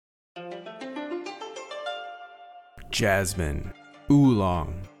jasmine,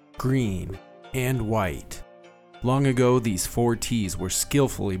 oolong, green, and white. Long ago, these 4 teas were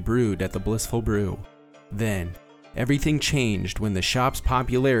skillfully brewed at the Blissful Brew. Then, everything changed when the shop's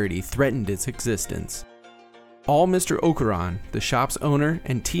popularity threatened its existence. All Mr. Okuran, the shop's owner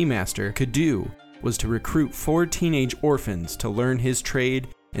and tea master, could do was to recruit 4 teenage orphans to learn his trade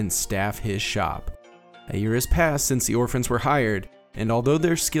and staff his shop. A year has passed since the orphans were hired, and although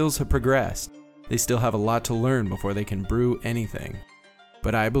their skills have progressed, they still have a lot to learn before they can brew anything.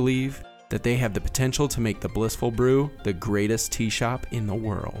 But I believe that they have the potential to make the Blissful Brew the greatest tea shop in the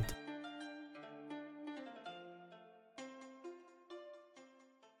world.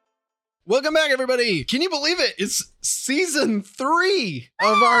 Welcome back, everybody. Can you believe it? It's season 3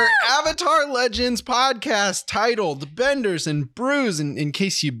 of our Avatar Legends podcast titled Benders and Brews. In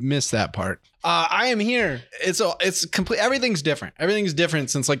case you missed that part, I am here. It's complete. Everything's different. Everything's different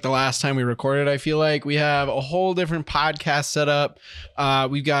since like the last time we recorded. I feel like we have a whole different podcast set up.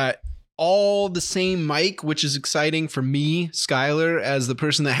 We've got all the same mic, which is exciting for me, Skylar, as the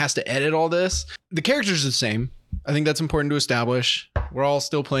person that has to edit all this. The characters are the same. I think that's important to establish. We're all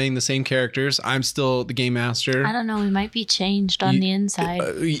still playing the same characters. I'm still the game master. I don't know. We might be changed on the inside.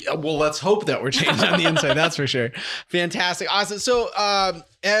 Well, let's hope that we're changed on the inside. That's for sure. Fantastic. Awesome. So,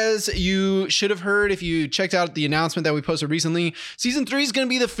 as you should have heard if you checked out the announcement that we posted recently, season 3 is going to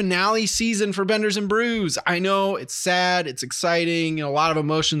be the finale season for Benders and Brews. I know it's sad. It's exciting. A lot of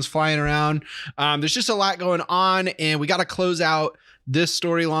emotions flying around. There's just a lot going on, and we got to close out this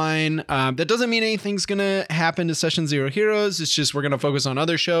storyline. That doesn't mean anything's gonna happen to Session Zero Heroes. It's just we're gonna focus on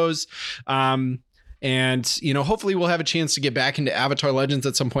other shows, and hopefully we'll have a chance to get back into Avatar Legends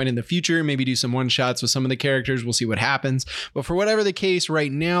at some point in the future. Maybe do some one shots with some of the characters. We'll see what happens. But for whatever the case,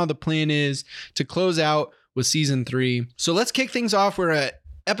 right now the plan is to close out with season 3. So let's kick things off. We're at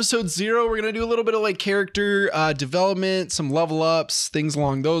episode 0. We're going to do a little bit of like character development, some level ups, things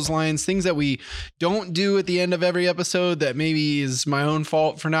along those lines, things that we don't do at the end of every episode that maybe is my own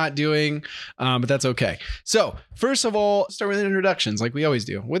fault for not doing, but that's okay. So first of all, start with introductions like we always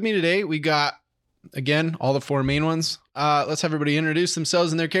do. With me today, we got, again, all the 4 main ones. Let's have everybody introduce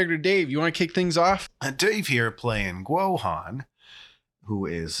themselves and their character. Dave, you want to kick things off? Dave here playing Guohan, who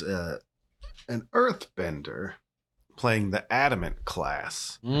is an earthbender, playing the Adamant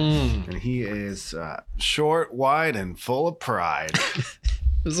class. And he is short, wide, and full of pride.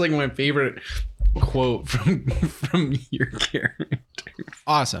 This is like my favorite quote from your character.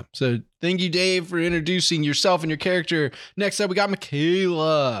 Awesome. So thank you, Dave, for introducing yourself and your character. Next up, we got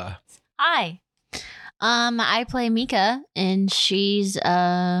Michaela. Hi. I play Mika, and she's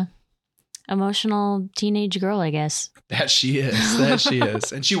a emotional teenage girl, I guess. That she is.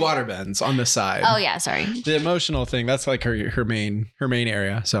 And she waterbends on the side. Oh yeah, sorry. The emotional thing, that's like her main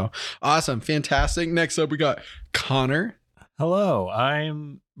area. So awesome. Fantastic. Next up we got Connor. Hello,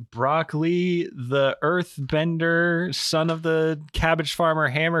 I'm Broccoli, the earthbender, son of the cabbage farmer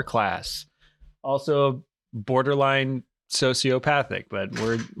Hammer class. Also borderline sociopathic, but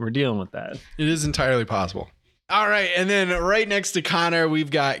we're dealing with that. It is entirely possible. All right, and then right next to Connor,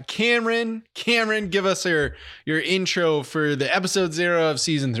 we've got Cameron. Cameron, give us your intro for the episode 0 of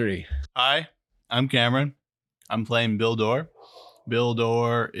season 3. Hi, I'm Cameron. I'm playing Bill Dorr. Bill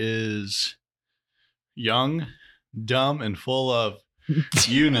Dorr is young, dumb, and full of,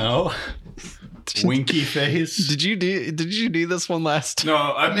 winky face. Did you do this one last?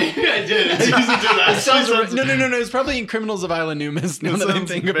 No, maybe I did. It's easy to No. It's probably in Criminals of Isla Numas. Now that I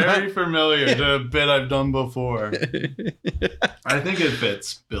think about very familiar to a bit I've done before. I think it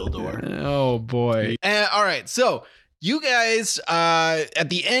fits Bill Dorr. Oh boy! All right, so you guys, at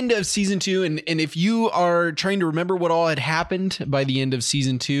the end of season 2, and if you are trying to remember what all had happened by the end of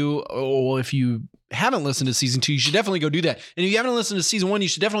season 2, or if you haven't listened to season 2, you should definitely go do that. And if you haven't listened to season 1, you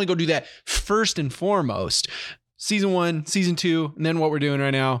should definitely go do that first and foremost. Season 1, season 2, and then what we're doing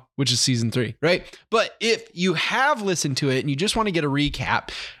right now, which is season 3, right? But if you have listened to it and you just want to get a recap,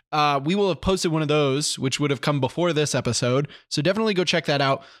 we will have posted one of those, which would have come before this episode. So definitely go check that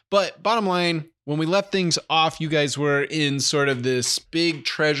out. But bottom line, when we left things off, you guys were in sort of this big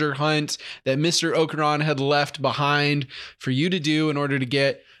treasure hunt that Mr. Okuran had left behind for you to do in order to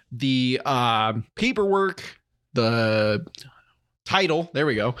get the paperwork, the title, there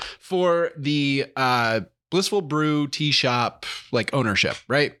we go, for the Blissful Brew tea shop, like ownership,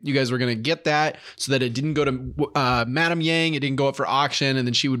 right? You guys were going to get that so that it didn't go to Madame Yang. It didn't go up for auction, and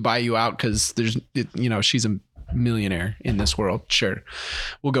then she would buy you out because she's a millionaire in this world. Sure.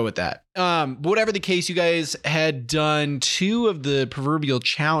 We'll go with that. Whatever the case, you guys had done 2 of the proverbial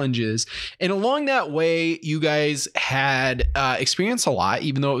challenges. And along that way, you guys had experienced a lot,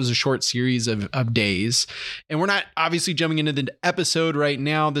 even though it was a short series of days. And we're not obviously jumping into the episode right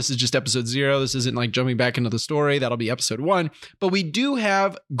now. This is just episode 0. This isn't like jumping back into the story. That'll be episode 1. But we do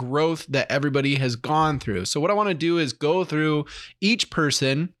have growth that everybody has gone through. So what I want to do is go through each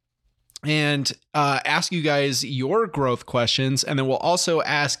person and ask you guys your growth questions. And then we'll also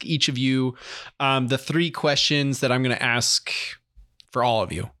ask each of you the 3 questions that I'm going to ask for all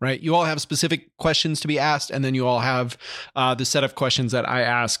of you, right? You all have specific questions to be asked, and then you all have the set of questions that I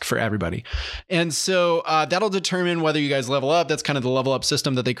ask for everybody. And so that'll determine whether you guys level up. That's kind of the level up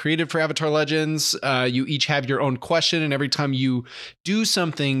system that they created for Avatar Legends. You each have your own question, and every time you do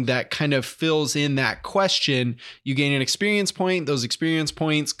something that kind of fills in that question, you gain an experience point. Those experience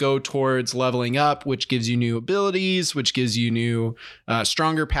points go towards leveling up, which gives you new abilities, which gives you new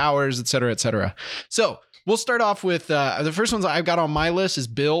stronger powers, et cetera, et cetera. So we'll start off with the first ones I've got on my list is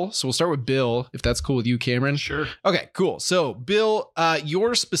Bill. So we'll start with Bill, if that's cool with you, Cameron. Sure. Okay, cool. So Bill,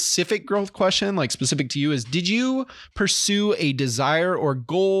 your specific growth question, like specific to you, is did you pursue a desire or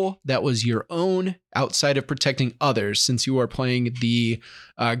goal that was your own outside of protecting others, since you are playing the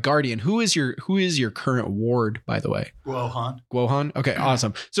Guardian? Who is your current ward, by the way? Guohan. Okay,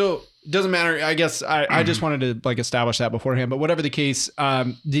 awesome. So it doesn't matter. I guess I just wanted to like establish that beforehand, but whatever the case,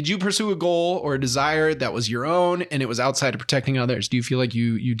 did you pursue a goal or a desire that was your own and it was outside of protecting others? Do you feel like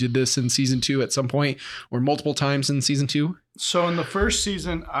you did this in season 2 at some point or multiple times in season 2? So in the first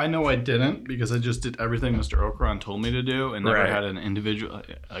season, I know I didn't, because I just did everything Mr. Okran told me to do and never had an individual,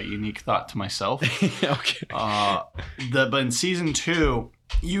 a unique thought to myself. Okay. But in season 2,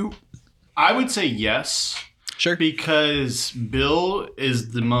 I would say yes. Sure. Because Bill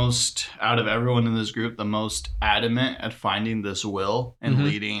is the most, out of everyone in this group, the most adamant at finding this will and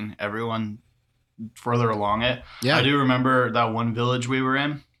leading everyone further along it. Yeah. I do remember that one village we were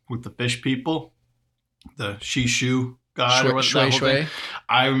in with the fish people, the Shishu god or whatever.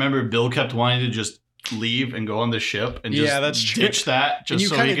 I remember Bill kept wanting to just leave and go on the ship and just ditch that. Just and you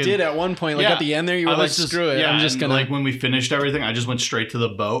so kind of did at one point, like at the end there, you were like, screw it. Yeah, I'm just gonna, like when we finished everything, I just went straight to the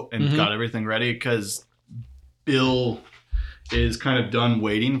boat and got everything ready, because Bill is kind of done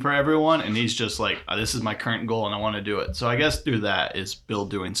waiting for everyone, and he's just like, this is my current goal and I want to do it. So I guess through that is Bill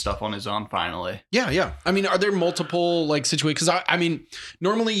doing stuff on his own finally. Yeah. I mean, are there multiple like situations? Because I mean,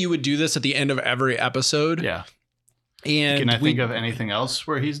 normally you would do this at the end of every episode. Yeah. And can I think of anything else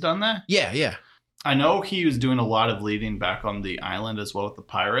where he's done that? Yeah. I know he was doing a lot of leading back on the island as well with the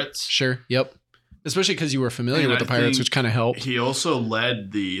pirates. Sure. Yep. Especially because you were familiar with the pirates, which kind of helped. He also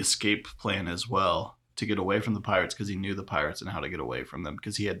led the escape plan as well to get away from the pirates, because he knew the pirates and how to get away from them,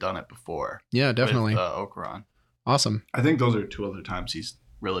 because he had done it before. Yeah, definitely. With Okran. Awesome. I think those are 2 other times he's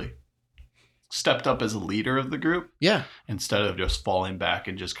really stepped up as a leader of the group. Yeah. Instead of just falling back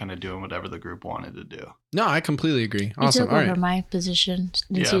and just kind of doing whatever the group wanted to do. No, I completely agree. Awesome. You took over my position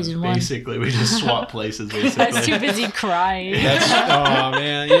in season 1. Basically, we just swapped places. Basically. I was too busy crying. Oh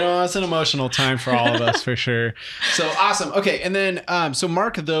man, that's an emotional time for all of us for sure. So awesome. Okay, and then so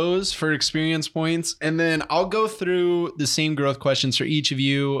mark those for experience points, and then I'll go through the same growth questions for each of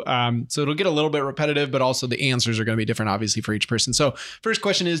you. So it'll get a little bit repetitive, but also the answers are going to be different, obviously, for each person. So first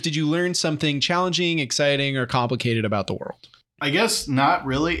question is: did you learn something challenging, exciting, or complicated about the world? I guess not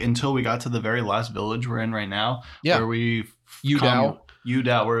really until we got to the very last village we're in right now. Yeah. Where we've Udao,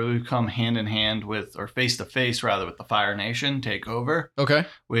 where we've come hand in hand with, or face to face rather, with the Fire Nation take over. Okay.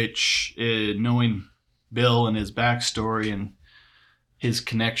 Which, knowing Bill and his backstory and his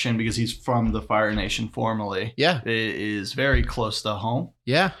connection, because he's from the Fire Nation formerly. Yeah. Is very close to home.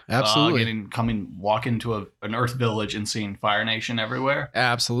 Yeah, absolutely. Walking to an Earth village and seeing Fire Nation everywhere.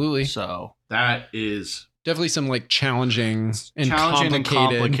 Absolutely. So that is definitely some like challenging and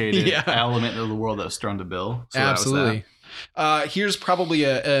complicated element of the world that's thrown to Bill. So absolutely. Here's probably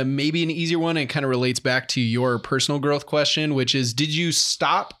a maybe an easier one, and kind of relates back to your personal growth question, which is: did you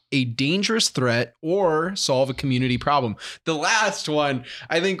stop a dangerous threat or solve a community problem? The last one,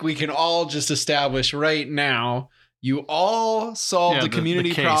 I think we can all just establish right now. You all solved the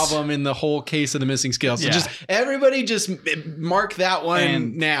community problem in the whole case of the missing scale. So just everybody just mark that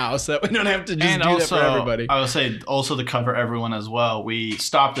one now, so that we don't have to just do that for everybody. I would say also to cover everyone as well, we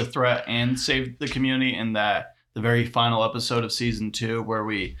stopped the threat and saved the community in that the very final episode of season 2, where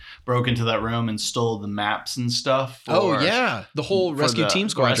we broke into that room and stole the maps and stuff. The whole rescue team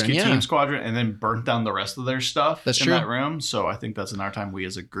squadron, and then burnt down the rest of their stuff that room. So I think that's in our time we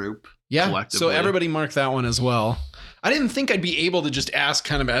as a group Yeah. collectively. So everybody mark that one as well. I didn't think I'd be able to just ask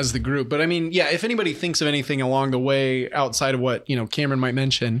kind of as the group, but I mean, yeah, if anybody thinks of anything along the way outside of what, Cameron might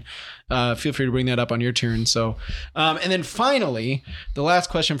mention, feel free to bring that up on your turn. So, and then finally, the last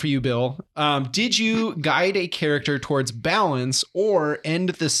question for you, Bill, did you guide a character towards balance or end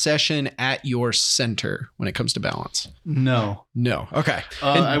the session at your center when it comes to balance? No. Okay.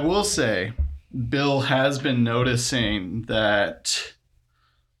 I will say Bill has been noticing that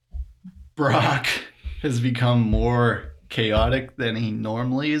Brock has become more chaotic than he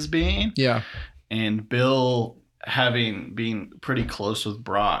normally is being. Yeah. And Bill, being pretty close with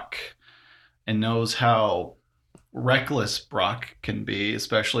Brock and knows how reckless Brock can be,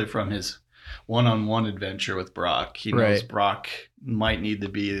 especially from his one-on-one adventure with Brock. He knows Brock might need to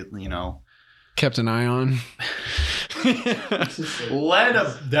be, kept an eye on.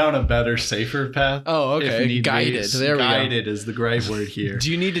 led down a better, safer path. Oh, okay. If need Guided. be. There we go. Guided is the right word here.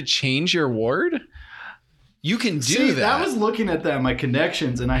 Do you need to change your ward? You can do that. I was looking at that, my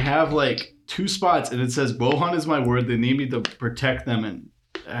connections, and I have like 2 spots, and it says Bohan is my word. They need me to protect them and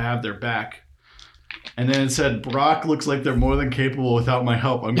have their back. And then it said Brock looks like they're more than capable without my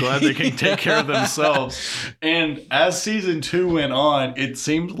help. I'm glad they can take care of themselves. And as season 2 went on, it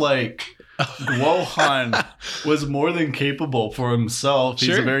seemed like Guohan was more than capable for himself.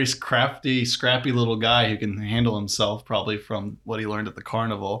 He's a very crafty, scrappy little guy who can handle himself, probably from what he learned at the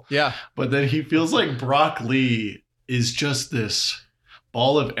carnival. Yeah. But then he feels like Brock Lee is just this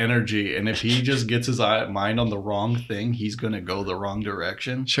ball of energy. And if he just gets his mind on the wrong thing, he's going to go the wrong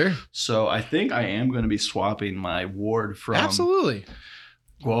direction. Sure. So I think I am going to be swapping my ward from Absolutely.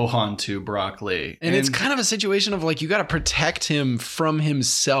 Guohan to Brock Lee. And it's kind of a situation of like, you got to protect him from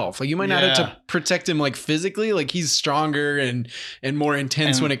himself. Like you might not have to protect him like physically, like he's stronger and more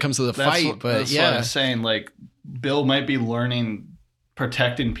intense when it comes to the fight. But that's what I'm saying. Like Bill might be learning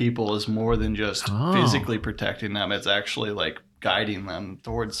protecting people is more than just physically protecting them. It's actually like guiding them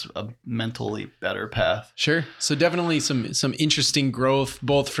towards a mentally better path. Sure. So definitely some interesting growth,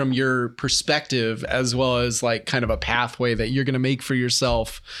 both from your perspective as well as like kind of a pathway that you're going to make for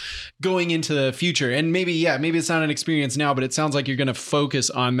yourself going into the future. And maybe it's not an experience now, but it sounds like you're going to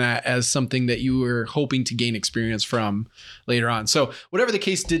focus on that as something that you were hoping to gain experience from later on. So whatever the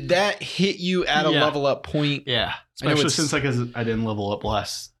case, did that hit you at a level up point? Yeah. Especially since I didn't level up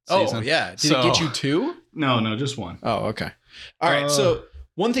last season. Oh yeah. Did it get you 2? No, just 1. Oh, okay. All right. So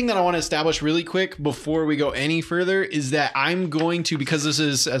one thing that I want to establish really quick before we go any further is that I'm going to, because this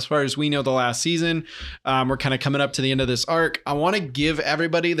is, as far as we know, the last season, we're kind of coming up to the end of this arc. I want to give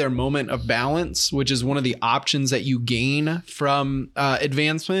everybody their moment of balance, which is one of the options that you gain from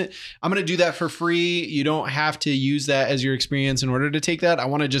advancement. I'm going to do that for free. You don't have to use that as your experience in order to take that. I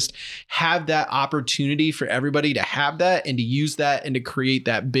want to just have that opportunity for everybody to have that and to use that and to create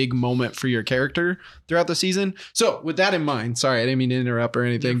that big moment for your character throughout the season. So with that in mind, sorry, I didn't mean to interrupt or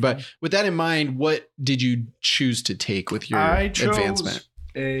anything, but with that in mind, what did you choose to take with your advancement?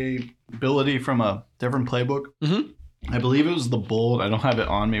 A ability from a different playbook. Mm-hmm. I believe it was the Bold. I don't have it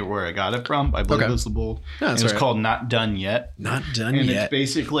on me where I got it from. I believe it was the Bold. No, it was called Not Done Yet. Not Done and Yet. It's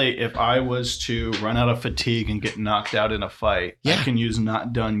basically if I was to run out of fatigue and get knocked out in a fight, I can use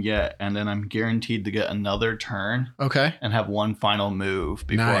Not Done Yet, and then I'm guaranteed to get another turn. Okay. And have one final move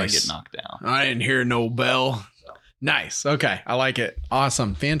before I get knocked down. I didn't hear no bell. Nice. Okay. I like it.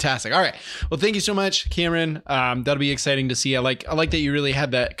 Awesome. Fantastic. All right. Well, thank you so much, Cameron. That'll be exciting to see. I like that you really had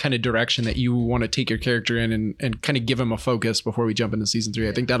that kind of direction that you want to take your character in and kind of give him a focus before we jump into season 3.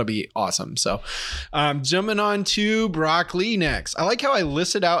 I think that'll be awesome. So jumping on to Brock Lee next. I like how I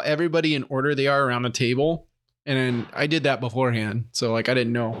listed out everybody in order they are around the table. And then I did that beforehand. So like, I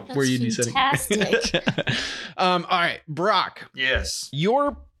didn't know where you'd be sitting. Fantastic. All right, Brock. Yes.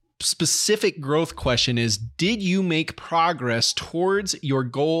 Your specific growth question is, did you make progress towards your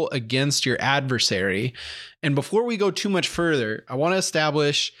goal against your adversary? And before we go too much further, I want to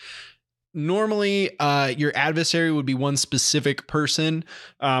establish, normally your adversary would be one specific person.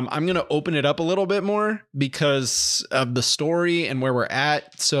 I'm going to open it up a little bit more because of the story and where we're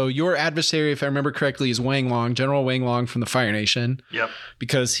at. So your adversary, if I remember correctly, is Wang Long, General Wang Long from the Fire Nation. Yep.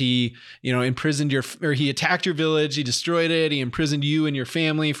 Because he, imprisoned he attacked your village, he destroyed it, he imprisoned you and your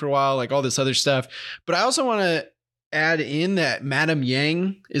family for a while, like all this other stuff. But I also want to add in that Madame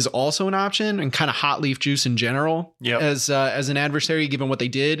Yang is also an option, and kind of Hot Leaf Juice in general as an adversary, given what they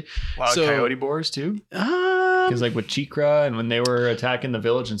did. A lot of coyote boars too. Because like with Chikra and when they were attacking the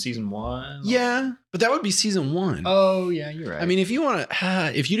village in season 1. Yeah, but that would be season 1. Oh yeah, you're right. I mean, if you want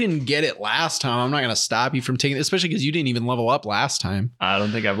to, if you didn't get it last time, I'm not going to stop you from taking it, especially because you didn't even level up last time. I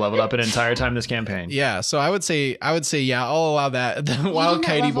don't think I've leveled up an entire time this campaign. Yeah, so I would say, yeah, I'll allow that. The You wild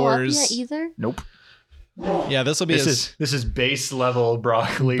didn't kitey level up boars. yet either? Nope. Yeah, this will be This is base level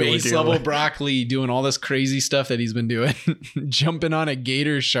broccoli. base level broccoli doing all this crazy stuff that he's been doing, jumping on a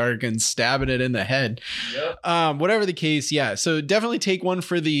gator shark and stabbing it in the head. Yep. Whatever the case, yeah. So definitely take one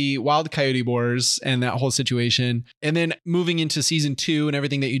for the wild coyote boars and that whole situation. And then moving into season 2 and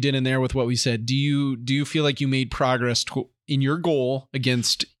everything that you did in there with what we said, do you feel like you made progress in your goal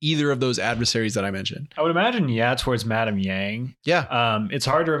against either of those adversaries that I mentioned? I would imagine, towards Madame Yang. Yeah. It's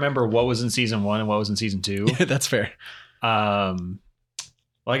hard to remember what was in season 1 and what was in season 2. That's fair. Well,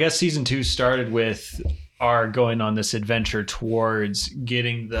 I guess season 2 started with our going on this adventure towards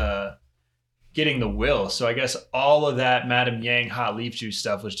getting the will. So I guess all of that Madame Yang hot leaf juice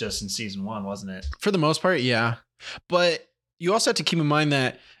stuff was just in season 1, wasn't it? For the most part, yeah. But you also have to keep in mind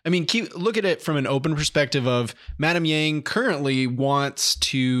that, I mean, look at it from an open perspective of Madame Yang currently wants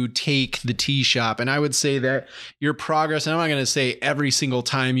to take the tea shop. And I would say that your progress, and I'm not going to say every single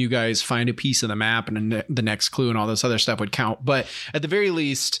time you guys find a piece of the map and the next clue and all this other stuff would count. But at the very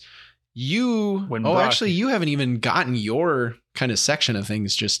least, you haven't even gotten your kind of section of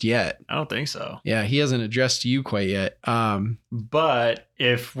things just yet. I don't think so. Yeah, he hasn't addressed you quite yet. But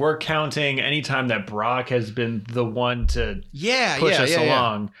if we're counting any time that Brock has been the one to push us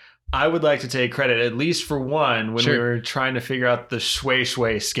along, I would like to take credit at least for one when we were trying to figure out the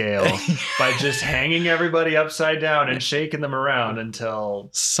shui scale by just hanging everybody upside down and shaking them around until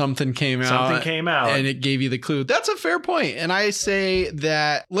something came out and it gave you the clue. That's a fair point. And I say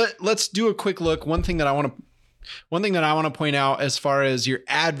that let's do a quick look. One thing that I want to point out as far as your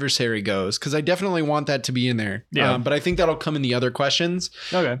adversary goes, because I definitely want that to be in there. Yeah. But I think that'll come in the other questions.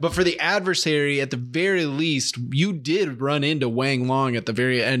 Okay. But for the adversary, at the very least, you did run into Wang Long at the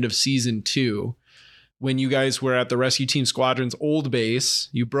very end of season 2 when you guys were at the Rescue Team Squadron's old base.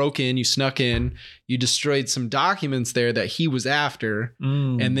 You broke in, you snuck in, you destroyed some documents there that he was after,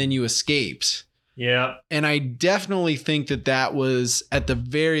 and then you escaped. Yeah. And I definitely think that was at the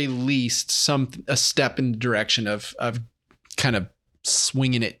very least a step in the direction of kind of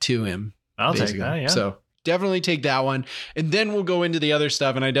swinging it to him. I'll take that. Yeah. So definitely take that one. And then we'll go into the other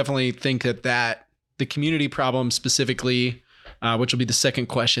stuff. And I definitely think that the community problem specifically, which will be the second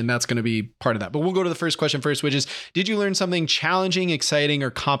question, that's going to be part of that. But we'll go to the first question first, which is, did you learn something challenging, exciting, or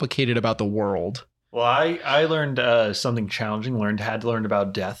complicated about the world? Well, I learned something challenging, had to learn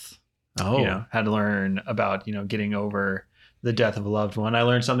about death. Oh, had to learn about, getting over the death of a loved one. I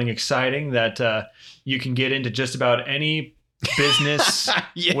learned something exciting that you can get into just about any business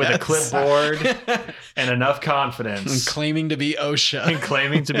with a clipboard and enough confidence. And claiming to be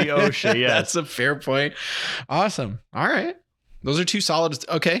OSHA. Yes. That's a fair point. Awesome. All right. Those are two solid.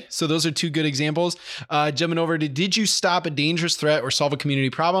 Okay. So those are two good examples. Jumping over to, did you stop a dangerous threat or solve a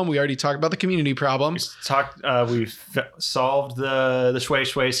community problem? We already talked about the community problem. We've solved the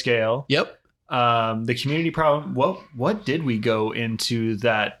shui scale. Yep. The community problem. What did we go into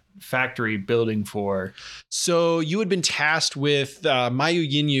that factory building for? So you had been tasked with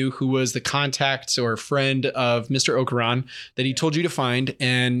Mayu Yinyu, who was the contact or friend of Mr. Okuran that he told you to find,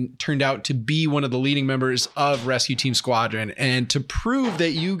 and turned out to be one of the leading members of Rescue Team Squadron. And to prove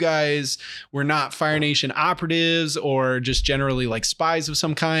that you guys were not Fire Nation operatives or just generally like spies of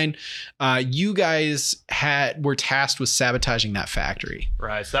some kind, you guys were tasked with sabotaging that factory.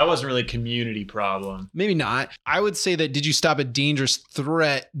 Right. So that wasn't really a community problem. Maybe not. I would say that, did you stop a dangerous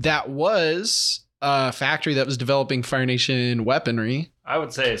threat that was a factory that was developing Fire Nation weaponry? I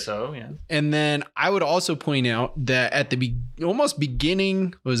would say so, yeah. And then I would also point out that at the almost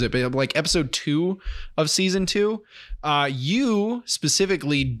beginning, was it like episode 2 of season 2? You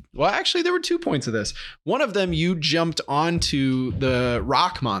specifically, well, actually, there were 2 points of this. One of them, you jumped onto the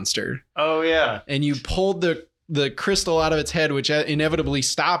rock monster. Oh, yeah. And you pulled the crystal out of its head, which inevitably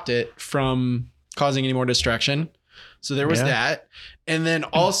stopped it from causing any more destruction. So there was that. And then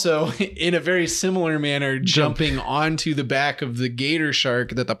also in a very similar manner, jumping onto the back of the gator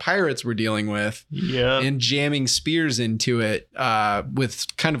shark that the pirates were dealing with and jamming spears into it with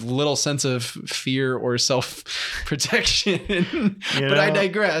kind of little sense of fear or self-protection. But I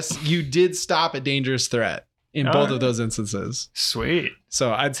digress. You did stop a dangerous threat in both of those instances. Sweet.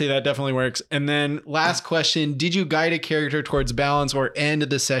 So I'd say that definitely works. And then last question, did you guide a character towards balance or end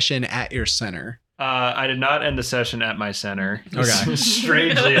the session at your center? I did not end the session at my center. Okay.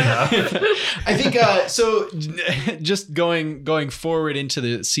 Strangely enough. I think so. Just going forward into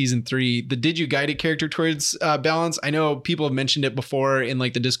the season 3, did you guide a character towards balance? I know people have mentioned it before in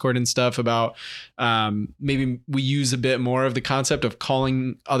like the Discord and stuff about maybe we use a bit more of the concept of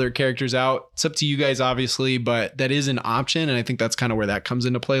calling other characters out. It's up to you guys, obviously, but that is an option, and I think that's kind of where that comes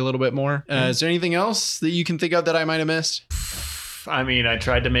into play a little bit more. Is there anything else that you can think of that I might have missed? I mean, I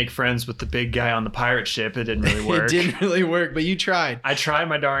tried to make friends with the big guy on the pirate ship. It didn't really work. It didn't really work, but you tried. I tried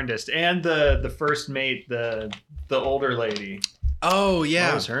my darndest. And the first mate, the older lady. Oh, yeah.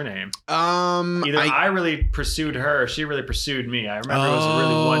 What was her name? Either I really pursued her. She really pursued me. I remember it was a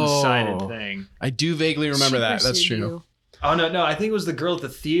really one-sided thing. I do vaguely remember She that. That's pursued true. you. Oh, no. I think it was the girl at the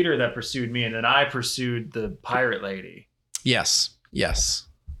theater that pursued me, and then I pursued the pirate lady. Yes.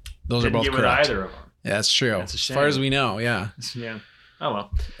 Those Didn't are both get correct. with either of them. Yeah, that's true. That's a As shame. far as we know, yeah. Yeah. Oh,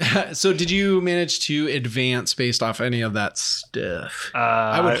 well. So did you manage to advance based off any of that stuff?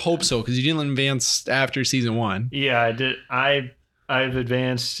 I would hope so, because you didn't advance after season 1. Yeah, I did. I've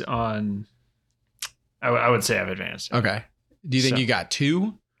advanced on... I would say I've advanced. Okay. Do you think you got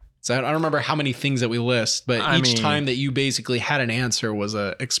 2? So I don't remember how many things that we list, but each time that you basically had an answer was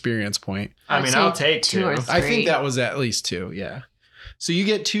a experience point. I mean, I'll take 2. or I think 3. that was at least 2, yeah. So you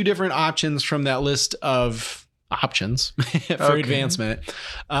get 2 different options from that list of options for advancement.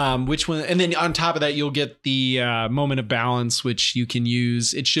 Which one? And then on top of that, you'll get the moment of balance, which you can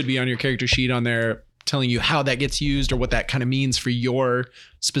use. It should be on your character sheet on there, telling you how that gets used or what that kind of means for your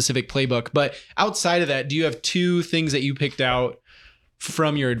specific playbook. But outside of that, do you have 2 things that you picked out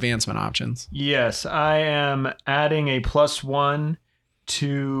from your advancement options? Yes, I am adding a +1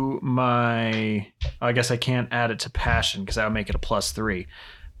 to my... I guess I can't add it to passion because that would make it a +3.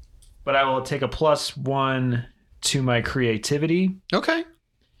 But I will take a +1 to my creativity. Okay.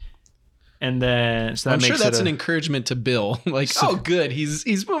 And then so that I'm makes sure that's it an encouragement to Bill. Like, oh, good,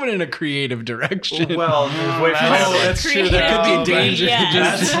 he's moving in a creative direction. Well, wait for that's true. There could be danger.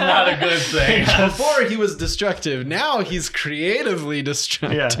 That's not a good thing. Before he was destructive. Now he's creatively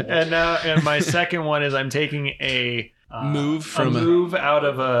destructive. Yeah, and my second one is I'm taking a move out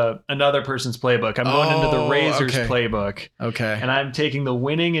of another person's playbook. I'm going into the Razor's playbook. Okay. And I'm taking the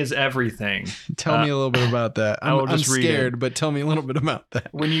winning is everything. Tell me a little bit about that. I'm scared, but tell me a little bit about that.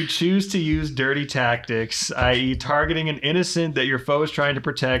 When you choose to use dirty tactics, i.e. targeting an innocent that your foe is trying to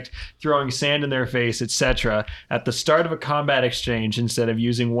protect, throwing sand in their face, etc., at the start of a combat exchange instead of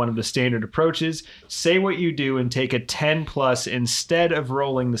using one of the standard approaches, say what you do and take a 10+ instead of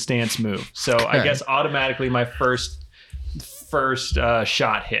rolling the stance move. So I guess automatically my first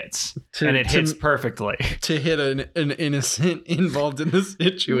shot hits, and it hits perfectly. To hit an innocent involved in the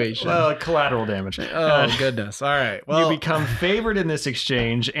situation. Well, collateral damage. Oh, goodness. All right. Well, you become favored in this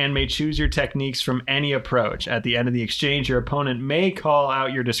exchange and may choose your techniques from any approach. At the end of the exchange, your opponent may call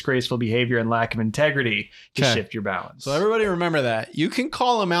out your disgraceful behavior and lack of integrity to shift your balance. So everybody remember that. You can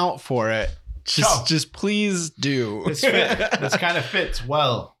call him out for it. Just please do. This kind of fits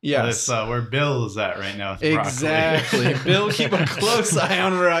well. Yes. With, where Bill is at right now. With exactly. Bill, keep a close eye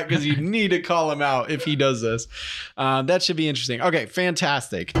on Rock because you need to call him out if he does this. That should be interesting. Okay,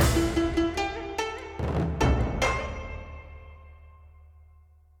 fantastic.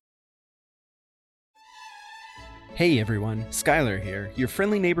 Hey everyone, Skylar here, your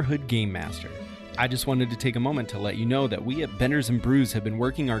friendly neighborhood game master. I just wanted to take a moment to let you know that we at Benders and Brews have been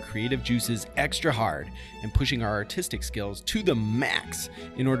working our creative juices extra hard and pushing our artistic skills to the max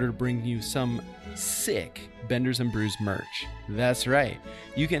in order to bring you some sick Benders and Brews merch. That's right.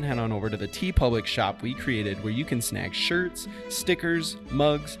 You can head on over to the TeePublic shop we created where you can snag shirts, stickers,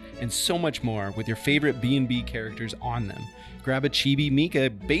 mugs, and so much more with your favorite B&B characters on them. Grab a Chibi Mika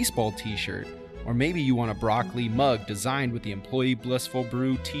baseball t-shirt, or maybe you want a broccoli mug designed with the Employee Blissful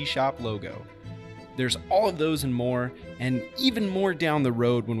Brew Tea Shop logo. There's all of those and more, and even more down the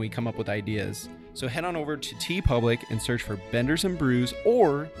road when we come up with ideas. So head on over to TeePublic and search for Benders and Brews,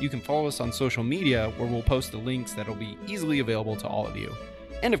 or you can follow us on social media where we'll post the links that'll be easily available to all of you.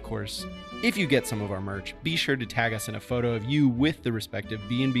 And of course, if you get some of our merch, be sure to tag us in a photo of you with the respective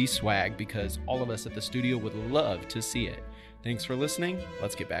B&B swag because all of us at the studio would love to see it. Thanks for listening.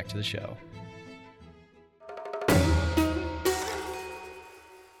 Let's get back to the show.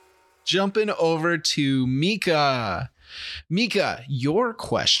 Jumping over to Mika. Mika, your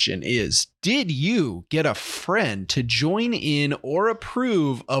question is, did you get a friend to join in or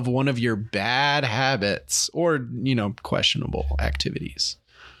approve of one of your bad habits or, questionable activities?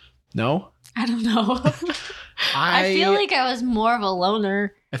 No? I don't know. I feel like I was more of a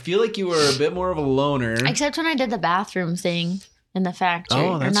loner. I feel like you were a bit more of a loner. Except when I did the bathroom thing. in the factory.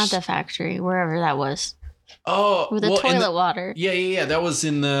 Oh, or not the factory, wherever that was. Oh, With the toilet water. Yeah. That was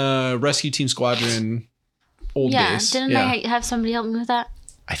in the Rescue Team Squadron old days. Didn't I have somebody help me with that?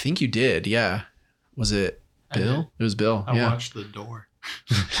 I think you did. Yeah. Was it Bill? It was Bill. I watched the door.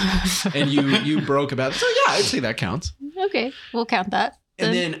 And you broke about it. So yeah, I'd say that counts. Okay, we'll count that.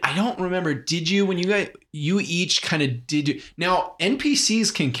 And then I don't remember, did you, when you each kind of did, now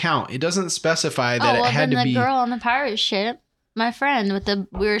NPCs can count. It doesn't specify that it had to be. The girl on the pirate ship, my friend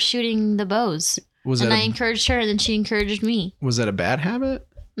we were shooting the bows. I encouraged her and then she encouraged me. Was that a bad habit?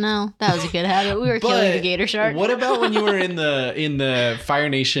 No, that was a good habit. We were killing the gator shark. What about when you were in the Fire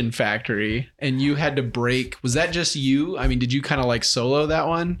Nation factory and you had to break? Was that just you? I mean, did you kind of like solo that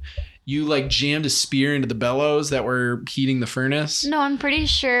one? You like jammed a spear into the bellows that were heating the furnace? No, I'm pretty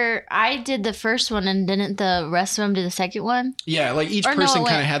sure I did the first one and didn't the rest of them do the second one? Yeah, like each person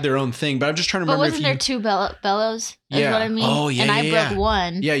kind of had their own thing, but I'm just trying to remember. But wasn't there two bellows? Yeah. Is what I mean? Oh, yeah. And I broke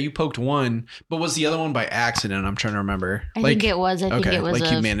one. Yeah, you poked one, but was the other one by accident? I'm trying to remember. I think it was. I think it was.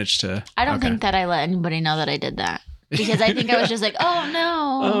 Like you managed to. I don't think that I let anybody know that I did that. Because I think I was just like, oh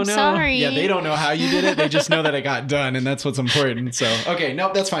no, sorry. Yeah, they don't know how you did it. They just know that it got done, and that's what's important. So, okay,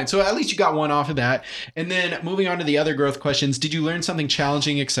 nope, that's fine. So at least you got one off of that. And then moving on to the other growth questions, did you learn something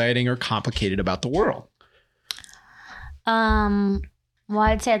challenging, exciting, or complicated about the world? Well,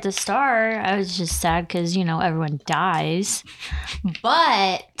 I'd say at the start, I was just sad because, everyone dies.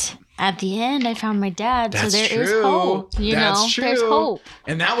 But at the end, I found my dad. That's so there true. is hope. That's true. There's hope.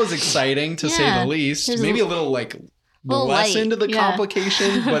 And that was exciting to say the least. Maybe a little less into the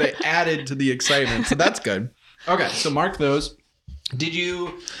complication, but it added to the excitement. So that's good. Okay, so mark those. Did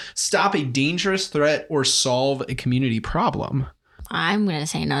you stop a dangerous threat or solve a community problem? I'm going to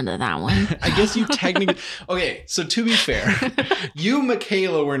say no to that one. I guess you technically... Okay, so to be fair, you and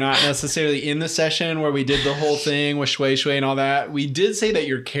Michaela were not necessarily in the session where we did the whole thing with Shui Shui and all that. We did say that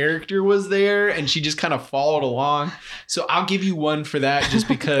your character was there and she just kind of followed along. So I'll give you one for that just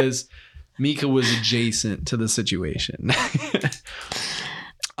because Mika was adjacent to the situation.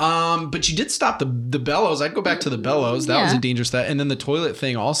 But you did stop the bellows. I'd go back to the bellows. That was a dangerous threat. And then the toilet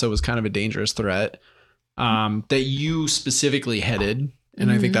thing also was kind of a dangerous threat. That you specifically headed,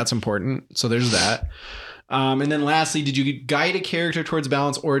 and I think that's important. So there's that. And then lastly, did you guide a character towards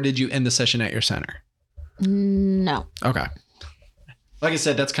balance, or did you end the session at your center? No. Okay. Like I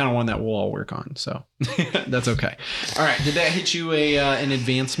said, that's kind of one that we'll all work on, so that's okay. All right. Did that hit you an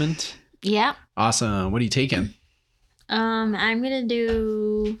advancement? Yeah. Awesome. What are you taking? I'm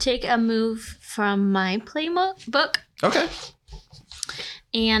gonna take a move from my playbook. Okay.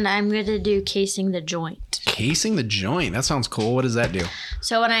 And I'm going to do casing the joint. Casing the joint. That sounds cool. What does that do?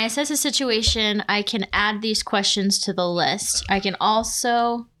 So when I assess a situation, I can add these questions to the list. I can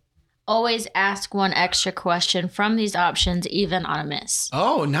also always ask one extra question from these options, even on a miss.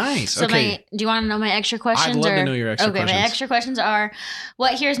 Oh, nice. So okay. Do you want to know my extra questions? I'd love to know your extra questions. Okay, my extra questions are,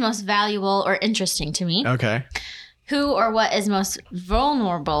 what here is most valuable or interesting to me? Okay. Who or what is most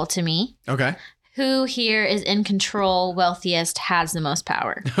vulnerable to me? Okay. Who here is in control, wealthiest, has the most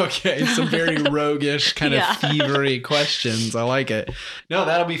power? Okay, some very roguish, kind of thievery questions. I like it. No,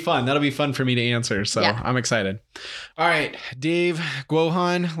 that'll be fun. That'll be fun for me to answer. So I'm excited. All right, Dave,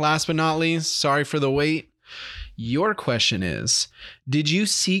 Guohan, last but not least, sorry for the wait. Your question is, did you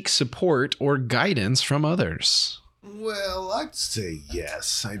seek support or guidance from others? Well, I'd say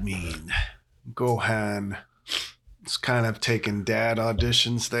yes. I mean, Gohan... It's kind of taking dad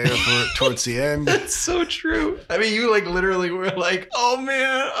auditions there towards the end. That's so true. I mean, you literally were like, "Oh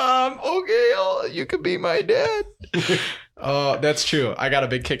man, okay, you could be my dad." Oh, that's true. I got a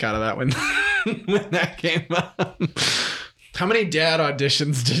big kick out of that when that came up. How many dad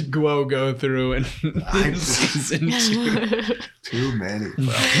auditions did Guo go through in season 2? Too many.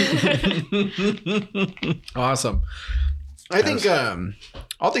 Awesome. I think,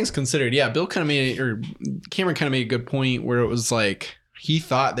 all things considered, Bill kind of Cameron kind of made a good point where it was like he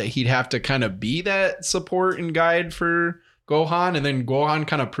thought that he'd have to kind of be that support and guide for Gohan, and then Gohan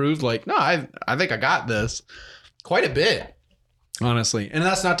kind of proved like, no, I think I got this quite a bit, honestly. And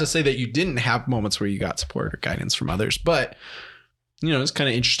that's not to say that you didn't have moments where you got support or guidance from others, but it's kind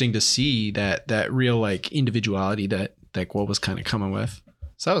of interesting to see that real individuality that Guo was kind of coming with.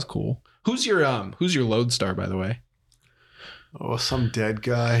 So that was cool. Who's your lodestar, by the way? Oh, some dead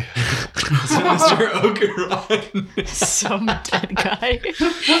guy. Mr. Okuran. Some dead guy. Is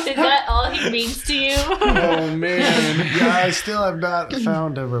that all he means to you? Oh, man. Yeah, I still have not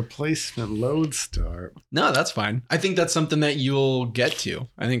found a replacement lodestar. No, that's fine. I think that's something that you'll get to.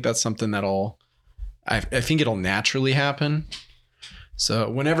 I think that's something I think it'll naturally happen.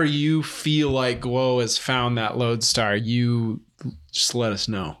 So whenever you feel like Guo has found that lodestar, you just let us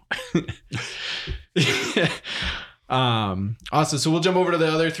know. Awesome. So we'll jump over to the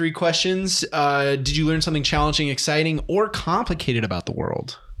other 3 questions. Did you learn something challenging, exciting, or complicated about the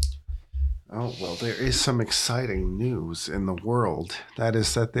world? Oh, well, there is some exciting news in the world. That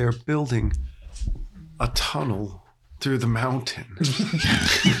is that they're building a tunnel through the mountain.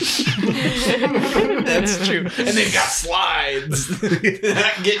 That's true. And they've got slides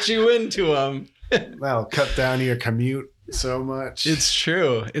that get you into them. That'll cut down your commute so much. It's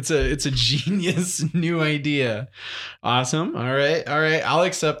true. It's a genius new idea. Awesome. All right. I'll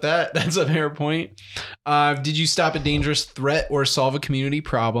accept that. That's a fair point. Did you stop a dangerous threat or solve a community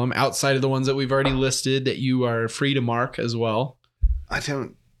problem outside of the ones that we've already listed that you are free to mark as well? I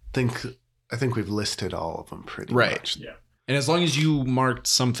think we've listed all of them pretty right. much. Yeah. And as long as you marked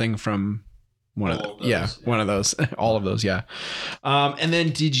something from one of those, one of those, all of those, yeah. And then,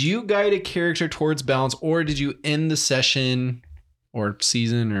 did you guide a character towards balance, or did you end the session or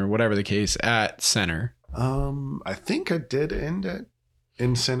season or whatever the case at center? I think I did end it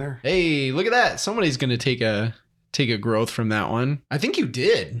in center. Hey, look at that! Somebody's gonna take a growth from that one. I think you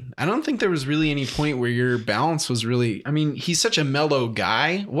did. I don't think there was really any point where your balance was really. I mean, he's such a mellow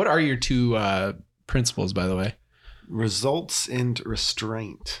guy. What are your 2 principles, by the way? Results and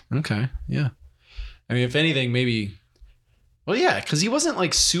restraint. Okay, yeah. I mean, if anything, maybe. Well, yeah, because he wasn't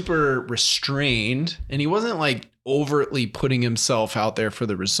like super restrained, and he wasn't like overtly putting himself out there for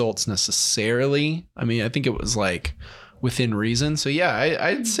the results necessarily. I mean, I think it was like within reason. So yeah,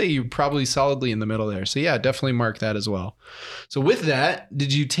 I'd say you're probably solidly in the middle there. So yeah, definitely mark that as well. So with that,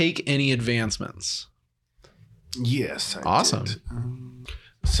 did you take any advancements? Yes, I awesome. did.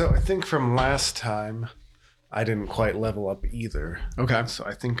 So I think from last time, I didn't quite level up either. Okay. So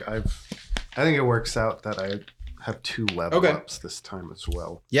I think it works out that I have 2 level ups this time as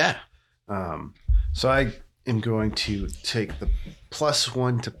well. Yeah. So I am going to take the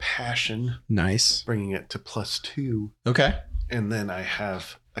 +1 to passion. Nice. Bringing it to +2. Okay. And then I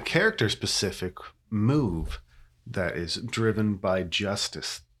have a character specific move that is driven by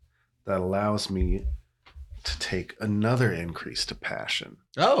justice that allows me to take another increase to passion.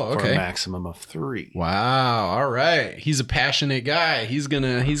 Oh, okay. For a maximum of 3. Wow. All right. He's a passionate guy. He's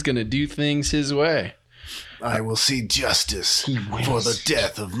gonna do things his way. I will see justice for the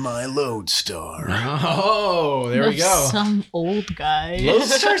death of my lodestar. Oh, there we go. Some old guy.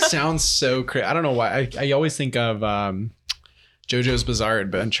 Lodestar sounds so crazy. I don't know why. I always think of JoJo's Bizarre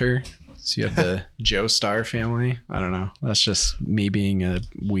Adventure. So you have the Joestar family. I don't know. That's just me being a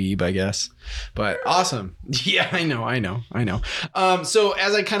weeb, I guess. But awesome. Yeah, I know. So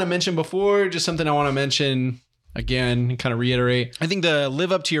as I kind of mentioned before, just something I want to mention again, kind of reiterate. I think the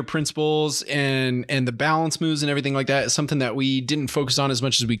live up to your principles and the balance moves and everything like that is something that we didn't focus on as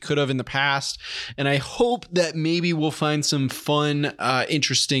much as we could have in the past. And I hope that maybe we'll find some fun,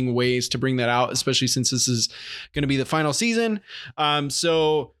 interesting ways to bring that out, especially since this is going to be the final season.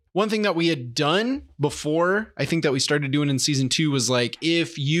 So one thing that we had done before, I think that we started doing in season 2 was like,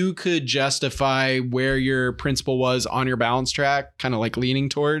 if you could justify where your principle was on your balance track, kind of like leaning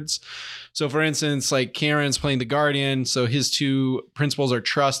towards. So for instance, like Cameron's playing the Guardian. So his 2 principles are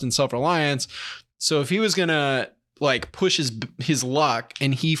trust and self-reliance. So if he was going to like push his luck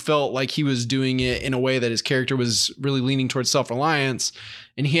and he felt like he was doing it in a way that his character was really leaning towards self-reliance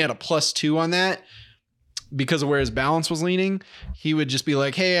and he had a +2 on that, because of where his balance was leaning, he would just be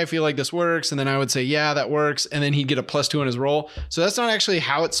like, hey, I feel like this works. And then I would say, yeah, that works. And then he'd get a +2 on his roll. So that's not actually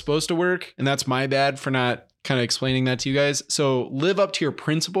how it's supposed to work. And that's my bad for not kind of explaining that to you guys. So live up to your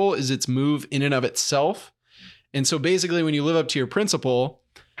principle is its move in and of itself. And so basically when you live up to your principle,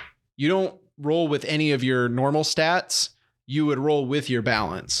 you don't roll with any of your normal stats. You would roll with your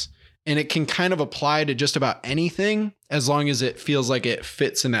balance. And it can kind of apply to just about anything as long as it feels like it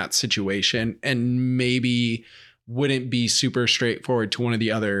fits in that situation and maybe wouldn't be super straightforward to one of the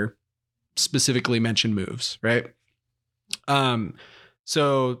other specifically mentioned moves, right?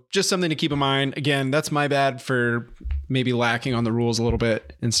 So just something to keep in mind. Again, that's my bad for maybe lacking on the rules a little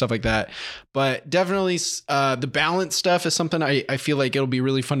bit and stuff like that. But definitely the balance stuff is something I feel like it'll be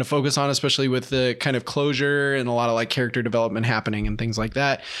really fun to focus on, especially with the kind of closure and a lot of like character development happening and things like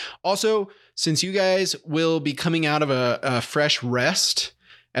that. Also, since you guys will be coming out of a fresh rest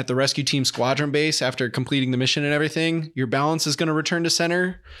at the rescue team squadron base after completing the mission and everything, your balance is going to return to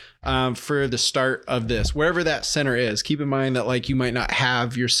center for the start of this, wherever that center is. Keep in mind that like you might not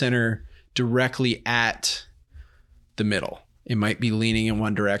have your center directly at the middle. It might be leaning in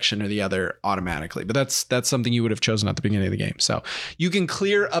one direction or the other automatically, but that's something you would have chosen at the beginning of the game. So you can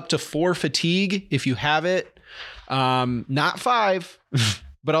clear up to 4 fatigue if you have it. Not 5.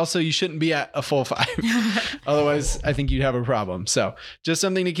 But also you shouldn't be at a full 5. Otherwise, I think you'd have a problem. So just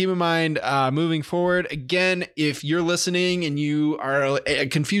something to keep in mind moving forward. Again, if you're listening and you are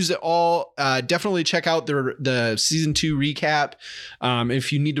confused at all, definitely check out the season 2 recap.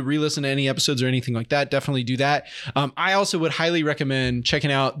 If you need to re-listen to any episodes or anything like that, definitely do that. I also would highly recommend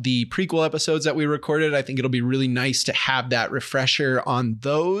checking out the prequel episodes that we recorded. I think it'll be really nice to have that refresher on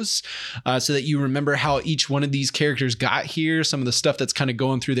those so that you remember how each one of these characters got here, some of the stuff that's kind of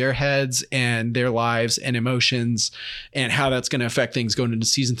going through their heads and their lives and emotions, and how that's going to affect things going into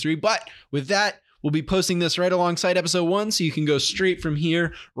season 3. But with that, we'll be posting this right alongside episode 1, so you can go straight from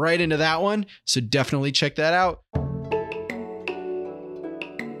here right into that one. So definitely check that out.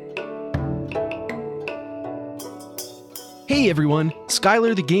 Hey everyone,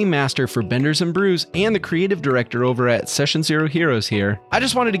 Skylar the Game Master for Benders and Brews and the Creative Director over at Session Zero Heroes here. I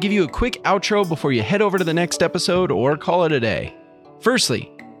just wanted to give you a quick outro before you head over to the next episode or call it a day.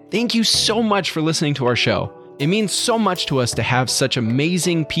 Firstly, thank you so much for listening to our show. It means so much to us to have such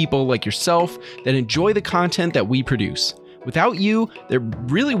amazing people like yourself that enjoy the content that we produce. Without you, there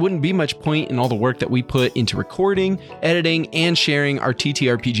really wouldn't be much point in all the work that we put into recording, editing, and sharing our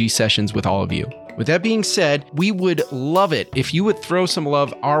TTRPG sessions with all of you. With that being said, we would love it if you would throw some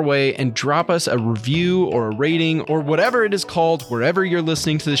love our way and drop us a review or a rating or whatever it is called wherever you're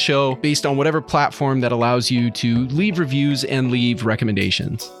listening to the show, based on whatever platform that allows you to leave reviews and leave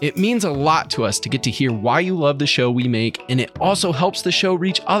recommendations. It means a lot to us to get to hear why you love the show we make, and it also helps the show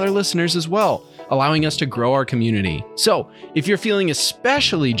reach other listeners as well, allowing us to grow our community. So, if you're feeling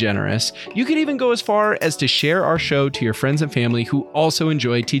especially generous, you could even go as far as to share our show to your friends and family who also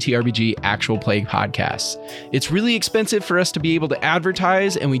enjoy TTRPG actual play podcasts. It's really expensive for us to be able to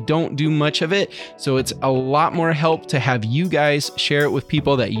advertise, and we don't do much of it, so it's a lot more help to have you guys share it with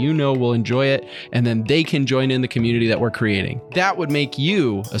people that you know will enjoy it, and then they can join in the community that we're creating. That would make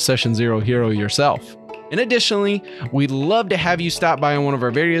you a Session Zero hero yourself. And additionally, we'd love to have you stop by on one of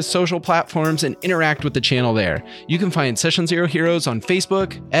our various social platforms and interact with the channel there. You can find Session Zero Heroes on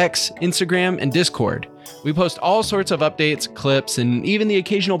Facebook, X, Instagram, and Discord. We post all sorts of updates, clips, and even the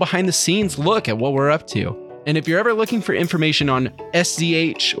occasional behind-the-scenes look at what we're up to. And if you're ever looking for information on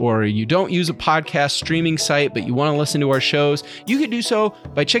SZH, or you don't use a podcast streaming site but you want to listen to our shows, you can do so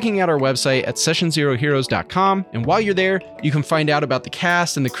by checking out our website at sessionzeroheroes.com. And while you're there, you can find out about the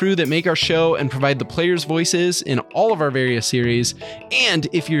cast and the crew that make our show and provide the players' voices in all of our various series. And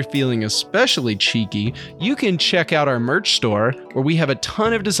if you're feeling especially cheeky, you can check out our merch store, where we have a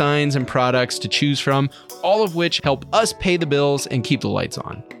ton of designs and products to choose from, all of which help us pay the bills and keep the lights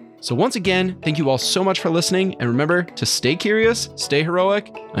on. So once again, thank you all so much for listening, and remember to stay curious, stay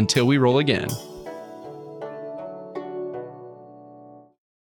heroic, until we roll again.